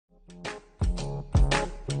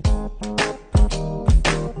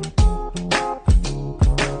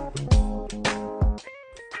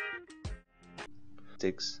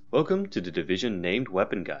statistics. Welcome to the division named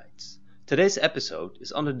Weapon Guides. Today's episode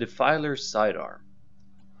is on the Defiler sidearm.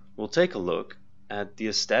 We'll take a look at the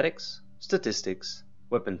aesthetics, statistics,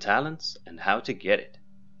 weapon talents, and how to get it.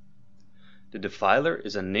 The Defiler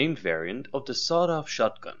is a named variant of the sawed-off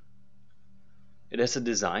shotgun. It has a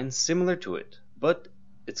design similar to it, but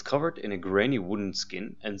it's covered in a grainy wooden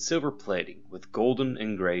skin and silver plating with golden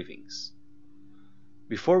engravings.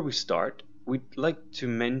 Before we start, we'd like to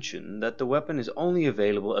mention that the weapon is only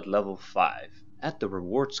available at level 5 at the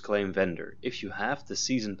rewards claim vendor if you have the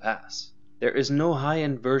season pass. There is no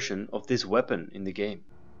high-end version of this weapon in the game.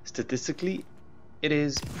 Statistically, it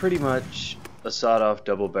is pretty much a sawed-off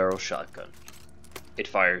double-barrel shotgun. It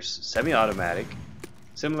fires semi-automatic,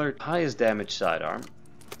 similar to highest damage sidearm.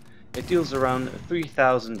 It deals around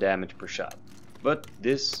 3000 damage per shot, but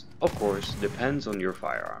this, of course, depends on your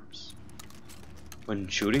firearms. When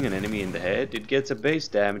shooting an enemy in the head, it gets a base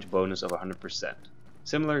damage bonus of 100%,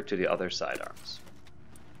 similar to the other sidearms.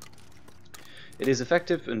 It is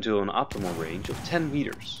effective until an optimal range of 10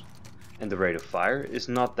 meters, and the rate of fire is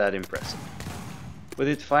not that impressive, with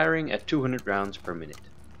it firing at 200 rounds per minute.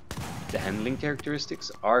 The handling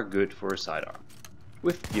characteristics are good for a sidearm,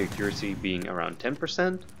 with the accuracy being around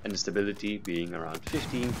 10% and the stability being around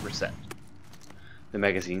 15%. The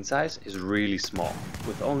magazine size is really small,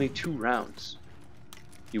 with only 2 rounds.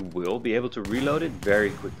 You will be able to reload it very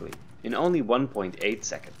quickly, in only 1.8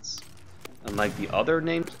 seconds. Unlike the other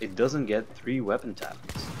names, it doesn't get 3 weapon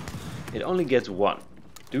talents. It only gets 1,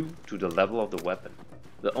 due to the level of the weapon.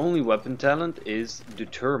 The only weapon talent is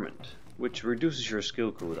Determined, which reduces your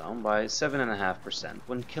skill cooldown by 7.5%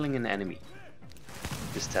 when killing an enemy.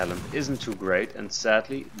 This talent isn't too great and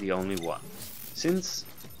sadly the only one. Since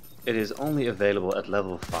it is only available at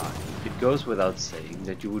level 5, it goes without saying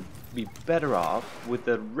that you would be better off with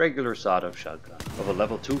the regular sawed-off shotgun of a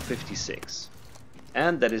level 256.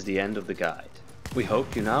 And that is the end of the guide. We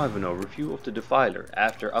hope you now have an overview of the Defiler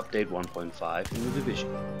after update 1.5 in the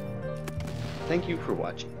division. Thank you for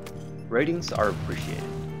watching. Ratings are appreciated.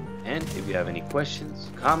 And if you have any questions,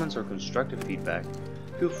 comments or constructive feedback,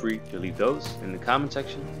 feel free to leave those in the comment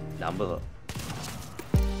section down below.